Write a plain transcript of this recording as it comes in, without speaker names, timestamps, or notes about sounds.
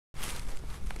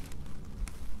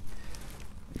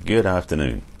Good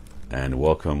afternoon, and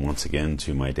welcome once again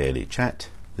to my daily chat.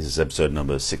 This is episode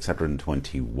number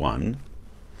 621.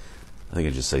 I think I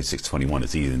just say 621.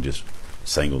 It's easier than just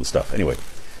saying all the stuff. Anyway,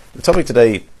 the topic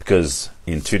today, because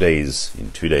in two days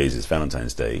is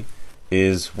Valentine's Day,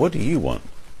 is what do you want,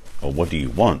 or what do you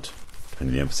want,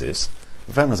 depending on the emphasis,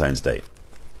 for Valentine's Day?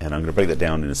 And I'm going to break that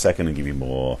down in a second and give you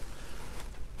more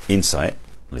insight.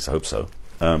 At least I hope so.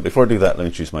 Before I do that, let me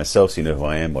introduce myself so you know who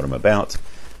I am, what I'm about.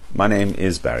 My name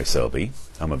is Barry Selby.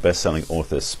 I'm a best-selling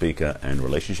author, speaker, and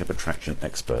relationship attraction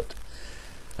expert.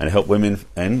 And I help women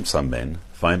and some men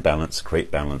find balance, create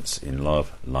balance in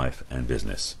love, life, and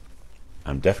business.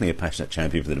 I'm definitely a passionate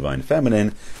champion for the divine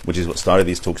feminine, which is what started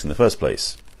these talks in the first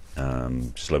place,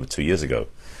 just over 2 years ago.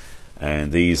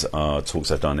 And these are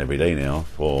talks I've done every day now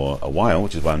for a while,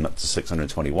 which is why I'm up to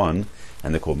 621,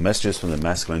 and they're called Messages from the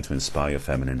Masculine to Inspire Your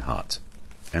Feminine Heart.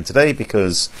 And today,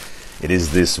 because it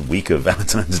is this week of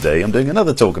Valentine's Day, I'm doing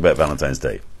another talk about Valentine's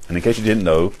Day. And in case you didn't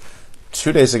know,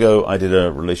 2 days ago I did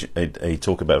a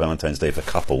talk about Valentine's Day for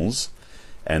couples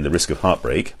and the risk of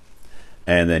heartbreak.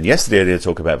 And then yesterday I did a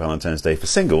talk about Valentine's Day for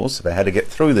singles, about how to get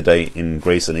through the day in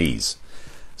grace and ease.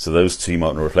 So those two you might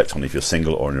want to reflect on if you're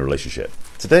single or in a relationship.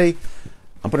 Today,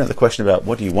 I'm putting out the question about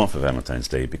what do you want for Valentine's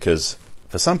Day? Because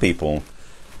for some people,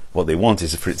 what they want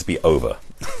is for it to be over.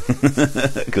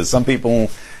 Because some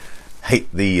people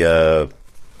hate the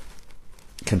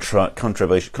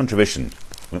contribution.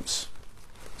 Whoops.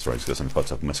 Sorry, I just got something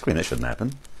popped up on my screen. That shouldn't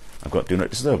happen. I've got Do Not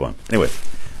Disturb on. Anyway,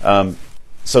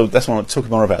 so that's why I want to talk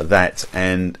more about that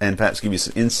and perhaps give you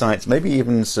some insights, maybe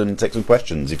even take some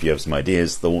questions if you have some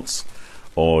ideas, thoughts,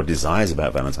 or desires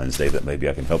about Valentine's Day that maybe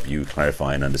I can help you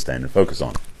clarify and understand and focus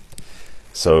on.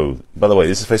 So, by the way,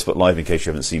 this is Facebook Live in case you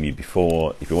haven't seen me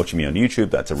before. If you're watching me on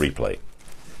YouTube, that's a replay.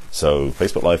 So,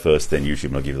 Facebook Live first, then YouTube,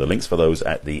 and I'll give you the links for those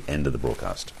at the end of the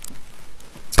broadcast.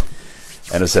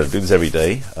 And as I said, I do this every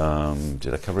day.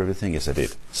 Did I cover everything? Yes, I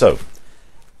did. So,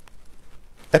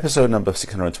 episode number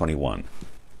 621.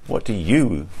 What do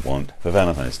you want for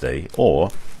Valentine's Day?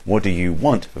 Or, what do you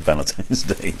want for Valentine's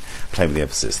Day? Play with the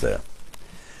emphasis there.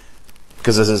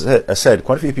 Because as I said,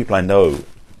 quite a few people I know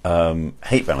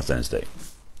hate Valentine's Day.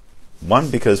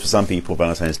 One, because for some people,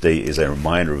 Valentine's Day is a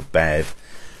reminder of bad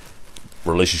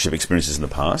relationship experiences in the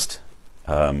past.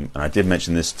 And I did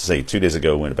mention this, to say 2 days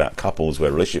ago, when about couples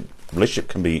where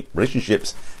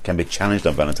relationships can be challenged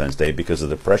on Valentine's Day because of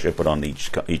the pressure put on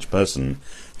each person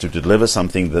to deliver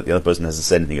something that the other person hasn't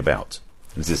said anything about.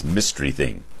 It's this mystery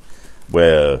thing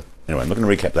where, anyway, I'm not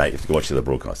going to recap that. You have to go watch the other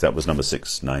broadcast. That was number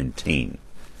 619.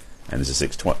 And this is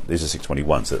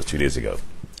 621, so that's 2 days ago.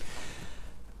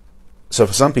 So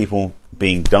for some people,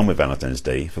 being done with Valentine's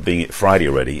Day, for being it Friday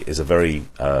already, is a very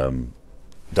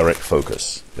direct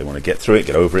focus. They want to get through it,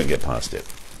 get over it, and get past it.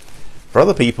 For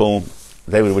other people,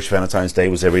 they would wish Valentine's Day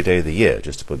was every day of the year,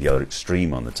 just to put the other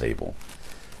extreme on the table.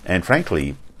 And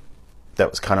frankly, that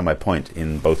was kind of my point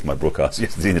in both my broadcasts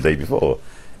yesterday and the day before,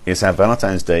 is how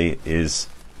Valentine's Day is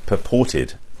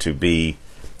purported to be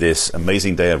this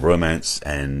amazing day of romance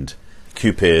and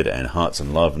Cupid and hearts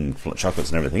and love and chocolates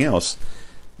and everything else,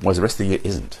 whereas the rest of the year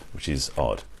isn't, which is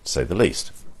odd, to say the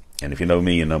least. And if you know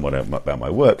me and know what about my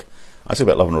work, I talk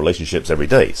about love and relationships every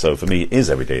day. So for me, it is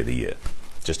every day of the year,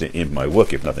 just in my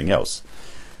work, if nothing else.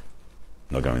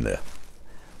 Not going there.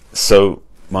 So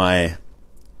my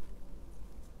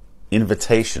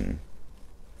invitation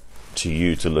to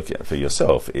you to look at for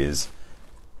yourself is,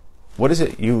 what is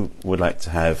it you would like to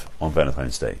have on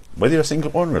Valentine's Day? Whether you're single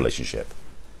or in a relationship.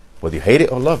 Whether you hate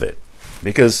it or love it.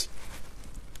 Because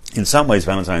in some ways,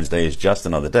 Valentine's Day is just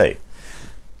another day.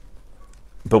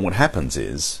 But what happens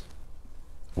is,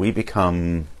 we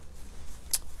become,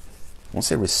 I won't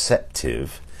say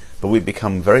receptive, but we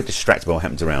become very distracted by what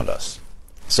happens around us.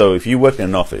 So if you work in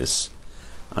an office,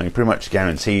 I can pretty much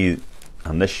guarantee,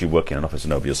 unless you work in an office and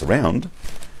nobody else around,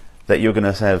 that you're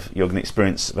going to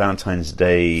experience Valentine's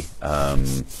Day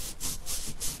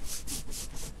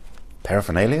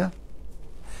paraphernalia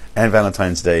and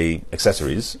Valentine's Day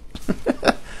accessories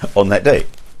on that day.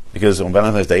 Because on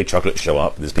Valentine's Day, chocolates show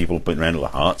up. There's people putting around little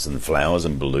hearts and flowers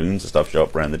and balloons and stuff show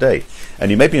up around the day.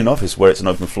 And you may be in an office where it's an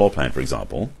open floor plan, for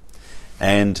example,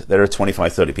 and there are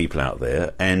 25, 30 people out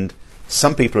there, and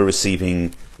some people are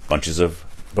receiving bunches of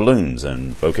balloons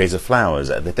and bouquets of flowers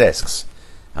at their desks,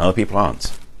 and other people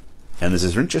aren't. And there's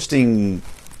this interesting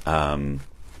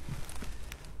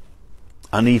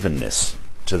unevenness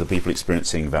to the people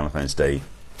experiencing Valentine's Day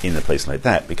in a place like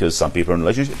that, because some people are in a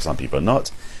relationship, some people are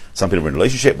not. Some people are in a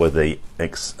relationship where the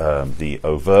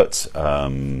overt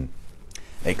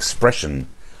expression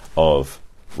of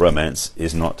romance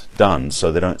is not done,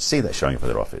 so they don't see that showing up at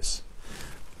their office.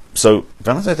 So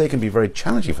Valentine's Day can be very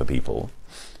challenging for people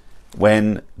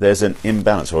when there's an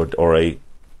imbalance or a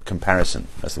comparison,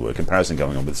 that's the word, comparison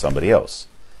going on with somebody else,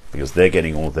 because they're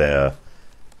getting all their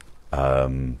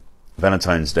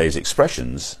Valentine's Day's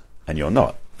expressions and you're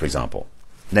not, for example.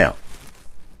 Now,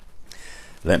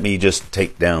 let me just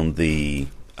take down the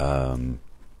curtain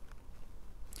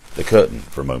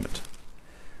for a moment.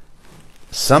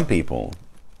 Some people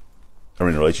are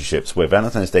in relationships where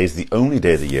Valentine's Day is the only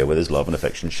day of the year where there's love and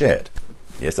affection shared.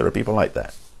 Yes, there are people like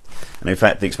that. And in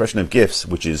fact, the expression of gifts,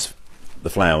 which is the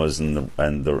flowers and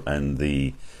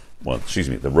the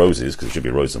roses, because it should be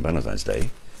roses on Valentine's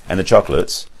Day, and the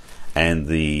chocolates and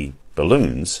the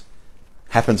balloons,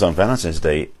 happens on Valentine's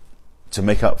Day to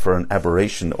make up for an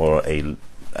aberration or a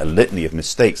litany of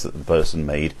mistakes that the person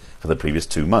made for the previous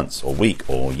 2 months or week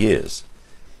or years.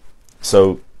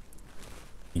 So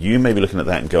you may be looking at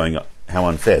that and going, how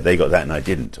unfair, they got that and I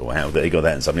didn't, or how they got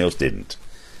that and somebody else didn't.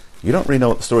 You don't really know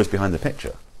what the story is behind the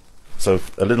picture. So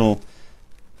a little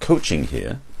coaching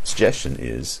here, suggestion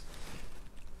is,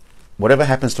 whatever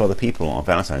happens to other people on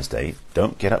Valentine's Day,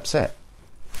 don't get upset.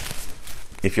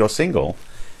 If you're single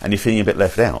and you're feeling a bit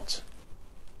left out,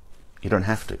 you don't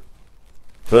have to.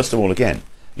 First of all, again,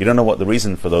 you don't know what the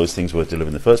reason for those things were delivered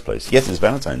in the first place. Yes, it's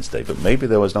Valentine's Day, but maybe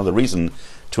there was another reason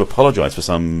to apologize for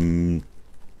some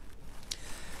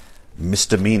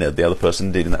misdemeanor the other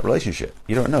person did in that relationship.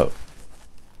 You don't know.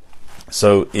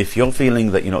 So if you're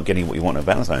feeling that you're not getting what you want on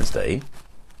Valentine's Day,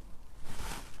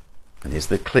 and here's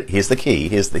the key,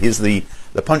 here's the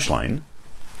punchline,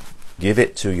 give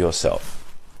it to yourself.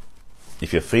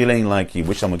 If you're feeling like you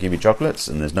wish someone would give you chocolates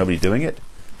and there's nobody doing it,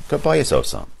 go buy yourself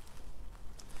some.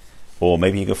 Or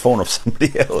maybe you can fawn off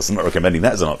somebody else. I'm not recommending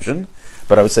that as an option,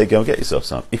 but I would say go get yourself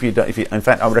some. In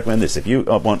fact, I would recommend this. If you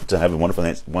want to have a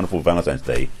wonderful Valentine's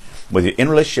Day, whether you're in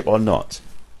a relationship or not,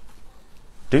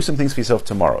 do some things for yourself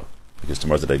tomorrow, because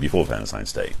tomorrow's the day before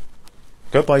Valentine's Day.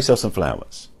 Go buy yourself some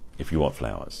flowers, if you want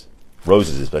flowers.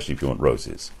 Roses, especially if you want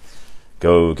roses.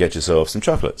 Go get yourself some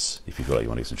chocolates, if you feel like you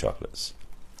want to get some chocolates.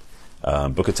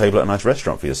 Book a table at a nice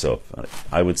restaurant for yourself.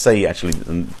 I would say, actually,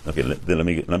 okay, let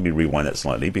me rewind that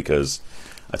slightly, because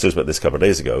I talked about this a couple of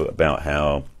days ago, about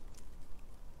how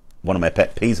one of my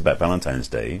pet peeves about Valentine's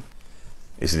Day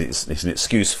is it's an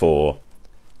excuse for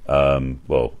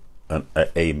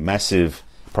a massive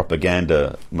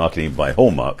propaganda marketing by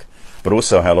Hallmark, but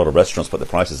also how a lot of restaurants put the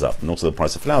prices up, and also the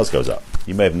price of flowers goes up.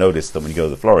 You may have noticed that when you go to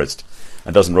the florist,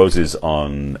 a dozen roses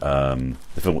on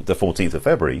the 14th of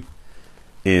February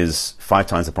is 5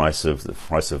 times the price of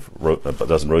a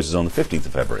dozen roses on the 15th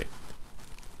of February.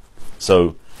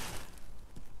 So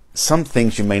some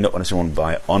things you may not necessarily want to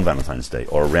buy on Valentine's Day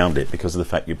or around it, because of the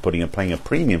fact you're paying a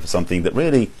premium for something that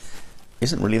really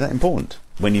isn't really that important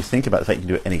when you think about the fact you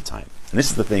can do it any time. And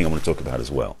this is the thing I want to talk about as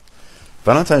well.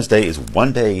 Valentine's Day is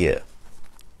one day a year.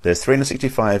 There's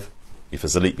 365, if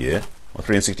it's a leap year, or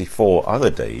 364 other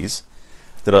days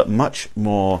that are much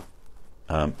more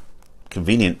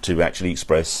convenient to actually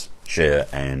express, share,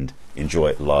 and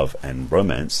enjoy love and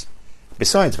romance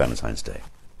besides Valentine's Day.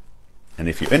 And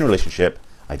if you're in a relationship,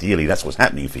 ideally that's what's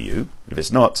happening for you. If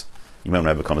it's not, you might want to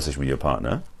have a conversation with your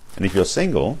partner. And if you're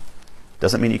single,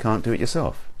 doesn't mean you can't do it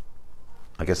yourself.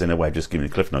 I guess in a way I've just given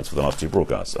you cliff notes for the last 2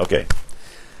 broadcasts. Okay.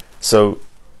 So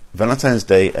Valentine's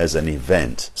Day as an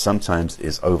event sometimes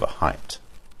is overhyped,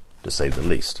 to say the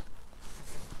least.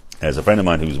 As a friend of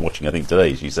mine who was watching, I think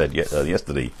today, she said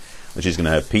yesterday that she's going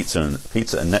to have pizza and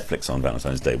Netflix on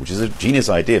Valentine's Day, which is a genius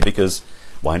idea, because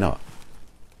why not?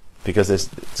 Because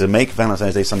to make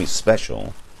Valentine's Day something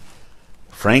special,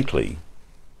 frankly,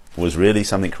 was really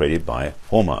something created by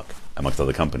Hallmark, amongst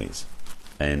other companies.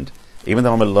 And even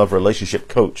though I'm a love relationship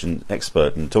coach and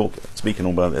expert and speaking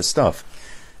all about this stuff,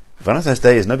 Valentine's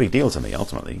Day is no big deal to me,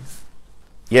 ultimately.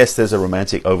 Yes, there's a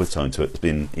romantic overtone to it that's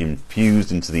been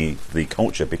infused into the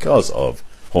culture because of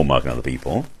Hallmark and other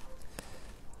people.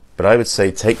 But I would say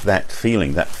take that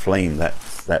feeling, that flame, that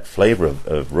flavor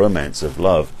of romance, of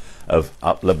love, of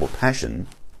up-level passion,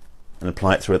 and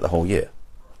apply it throughout the whole year.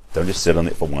 Don't just sit on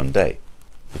it for one day,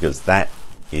 because that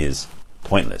is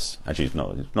pointless. Actually,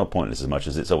 it's not pointless as much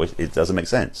as it doesn't make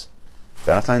sense.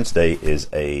 Valentine's Day is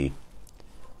a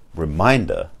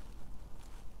reminder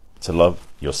to love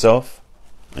yourself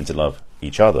and to love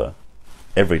each other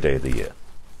every day of the year.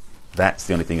 That's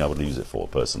the only thing I would use it for,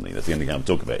 personally. That's the only thing I would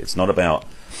talk about. It's not about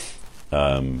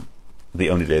the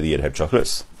only day of the year to have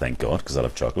chocolates, thank God, because I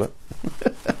love chocolate.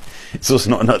 It's also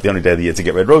not the only day of the year to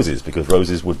get red roses, because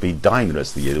roses would be dying the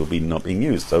rest of the year. They would be not being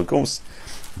used. So, of course,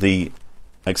 the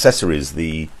accessories,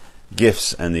 the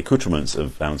gifts and the accoutrements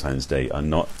of Valentine's Day are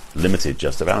not limited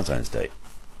just to Valentine's Day.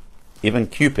 Even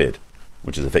Cupid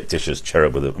which is a fictitious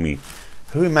cherub with a, I mean,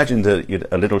 who imagined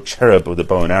a little cherub with a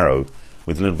bow and arrow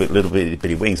with little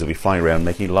bitty wings will be flying around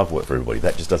making love work for everybody?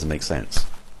 That just doesn't make sense.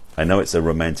 I know it's a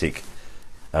romantic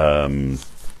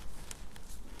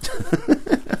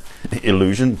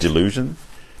delusion,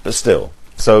 but still.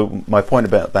 So my point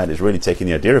about that is really taking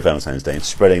the idea of Valentine's Day and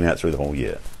spreading that through the whole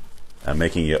year, and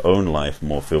making your own life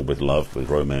more filled with love, with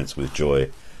romance, with joy,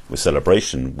 with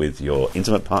celebration, with your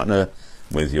intimate partner,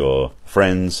 with your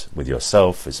friends, with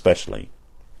yourself especially.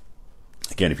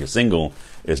 Again, if you're single,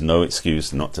 there's no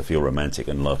excuse not to feel romantic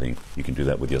and loving. You can do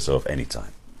that with yourself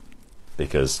anytime,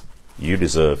 because we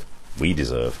deserve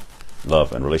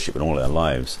love and relationship in all our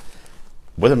lives,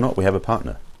 whether or not we have a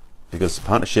partner, because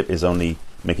partnership is only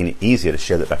making it easier to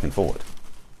share that back and forward,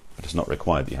 but it's not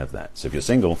required that you have that. So if you're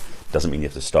single, it doesn't mean you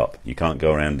have to stop. You can't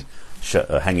go around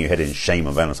hanging your head in shame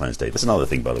on Valentine's Day. That's another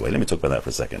thing, by the way. Let me talk about that for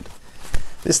a second.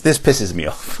 This pisses me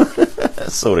off,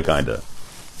 sort of, kind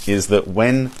of, is that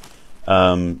when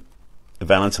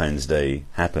Valentine's Day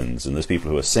happens and there's people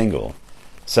who are single,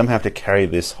 some have to carry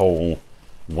this whole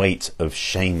weight of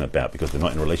shame about because they're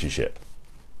not in a relationship.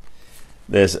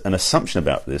 There's an assumption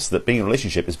about this that being in a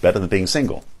relationship is better than being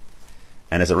single.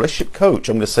 And as a relationship coach,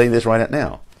 I'm going to say this right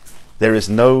now. There is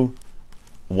no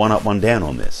one up, one down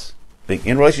on this. Being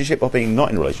in a relationship or being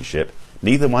not in a relationship,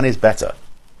 neither one is better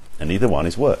and neither one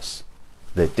is worse.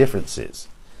 They're differences.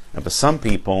 And for some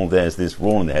people, there's this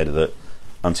rule in their head that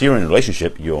until you're in a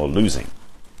relationship, you're losing.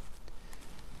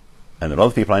 And there are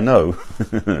other people I know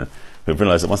who've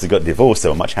realized that once they got divorced, they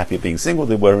were much happier being single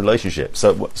than they were in a relationship.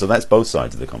 So that's both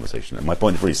sides of the conversation. And my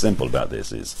point is very simple about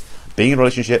this is being in a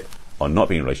relationship or not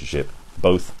being in a relationship,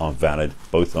 both are valid,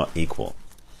 both are equal.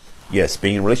 Yes,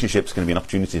 being in a relationship is going to be an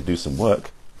opportunity to do some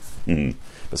work,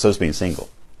 but so is being single.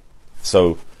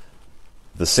 So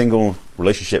the single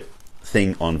relationship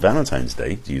thing on Valentine's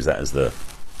Day, to use that as the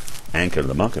anchor,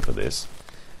 the marker for this,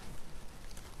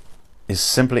 is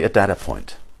simply a data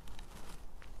point.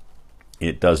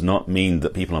 It does not mean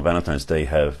that people on Valentine's Day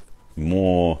have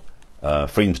more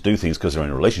freedom to do things because they're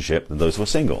in a relationship than those who are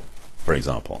single, for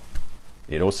example.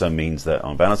 It also means that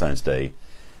on Valentine's Day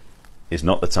is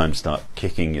not the time to start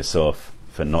kicking yourself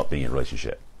for not being in a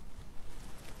relationship.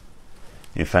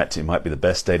 In fact, it might be the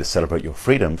best day to celebrate your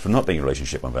freedom for not being in a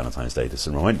relationship on Valentine's Day,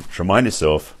 to remind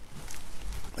yourself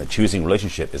that choosing a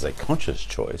relationship is a conscious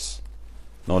choice,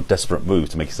 not a desperate move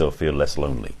to make yourself feel less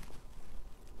lonely.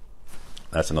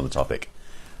 That's another topic,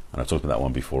 and I've talked about that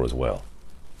one before as well.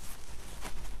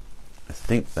 I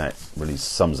think that really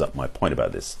sums up my point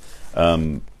about this.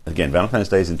 Again, Valentine's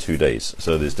Day is in 2 days,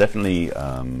 so there's definitely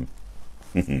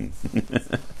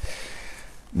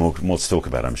more to talk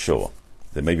about, I'm sure.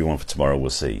 There may be one for tomorrow, we'll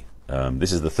see.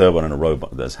 This is the third one in a row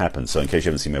that's happened, so in case you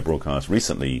haven't seen my broadcast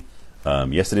recently,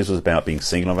 yesterday's was about being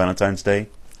single on Valentine's Day,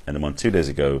 and the one 2 days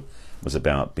ago was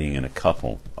about being in a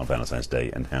couple on Valentine's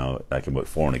Day and how that can work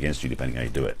for and against you depending how you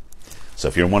do it. So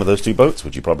if you're in one of those two boats,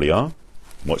 which you probably are,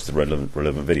 watch the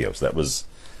relevant video. So this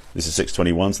is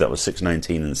 621, so that was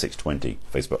 619 and 620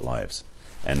 Facebook Lives,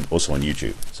 and also on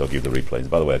YouTube. So I'll give the replays.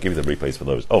 By the way, I'll give you the replays for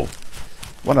those. Oh,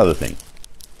 one other thing.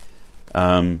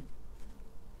 How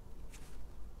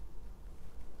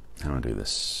do I do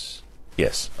this?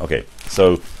 Yes. Okay.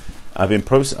 So I've been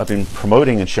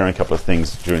promoting and sharing a couple of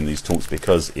things during these talks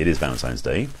because it is Valentine's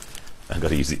Day. I've got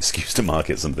to use the excuse to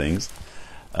market some things.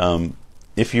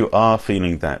 If you are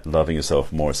feeling that loving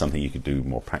yourself more is something you could do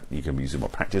more, you can use more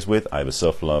practice with, I have a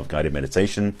self-love guided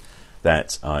meditation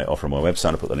that I offer on my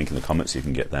website. I'll put the link in the comments so you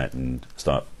can get that and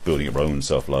start building your own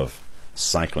self-love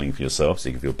cycling for yourself so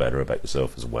you can feel better about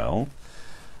yourself as well.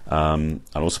 I'll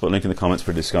also put a link in the comments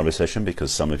for a discovery session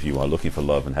because some of you are looking for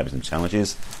love and having some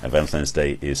challenges, and Valentine's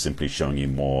Day is simply showing you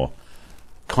more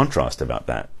contrast about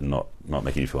that, not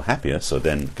making you feel happier. So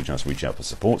then good chance to reach out for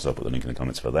support, so I'll put the link in the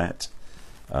comments for that.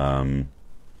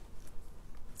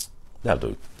 That'll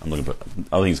do. I'm looking for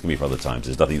other things. Can be for other times.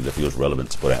 There's nothing that feels relevant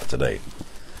to put out today.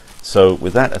 So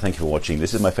with that, I thank you for watching.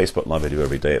 This is my Facebook Live video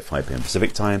every day at 5 p.m.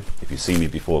 Pacific time. If you've seen me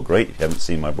before, great. If you haven't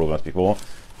seen my broadcast before,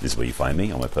 this is where you find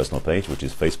me on my personal page, which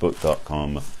is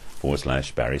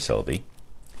facebook.com/Barry Selby.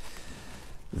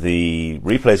 The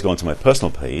replays go onto my personal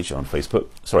page on Facebook.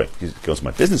 Sorry, it goes to my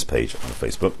business page on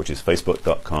Facebook, which is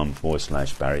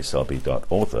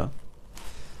facebook.com/BarrySelby.author.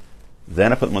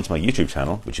 Then I put them onto my YouTube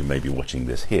channel, which you may be watching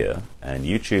this here. And my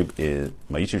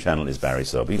YouTube channel is Barry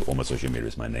Selby. All my social media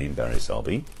is my name, Barry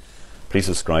Selby. Please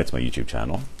subscribe to my YouTube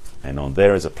channel. And on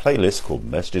there is a playlist called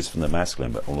Messages from the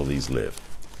Masculine, where all of these live.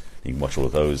 You can watch all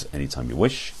of those anytime you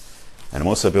wish. And I'm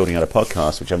also building out a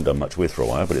podcast, which I haven't done much with for a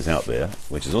while, but it's out there,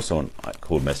 which is also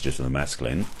called Messages from the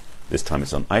Masculine. This time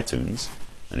it's on iTunes.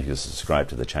 And if you subscribe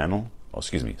to the channel,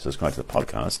 subscribe to the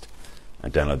podcast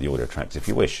and download the audio tracks if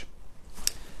you wish.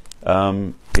 If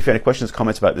you have any questions,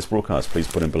 comments about this broadcast, please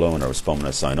put them below and I'll respond when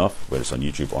I sign off, whether it's on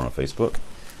YouTube or on Facebook.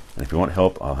 And if you want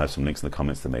help, I'll have some links in the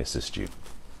comments that may assist you.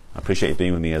 I appreciate you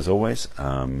being with me as always.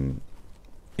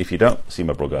 If you don't see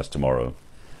my broadcast tomorrow,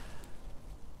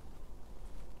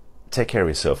 take care of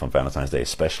yourself on Valentine's Day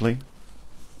especially,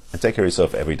 and take care of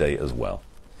yourself every day as well.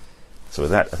 So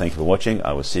with that, I thank you for watching.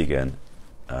 I will see you again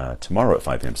tomorrow at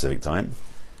 5 p.m. Pacific time,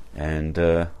 and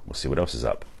we'll see what else is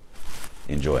up.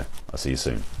 Enjoy. I'll see you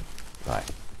soon. Bye.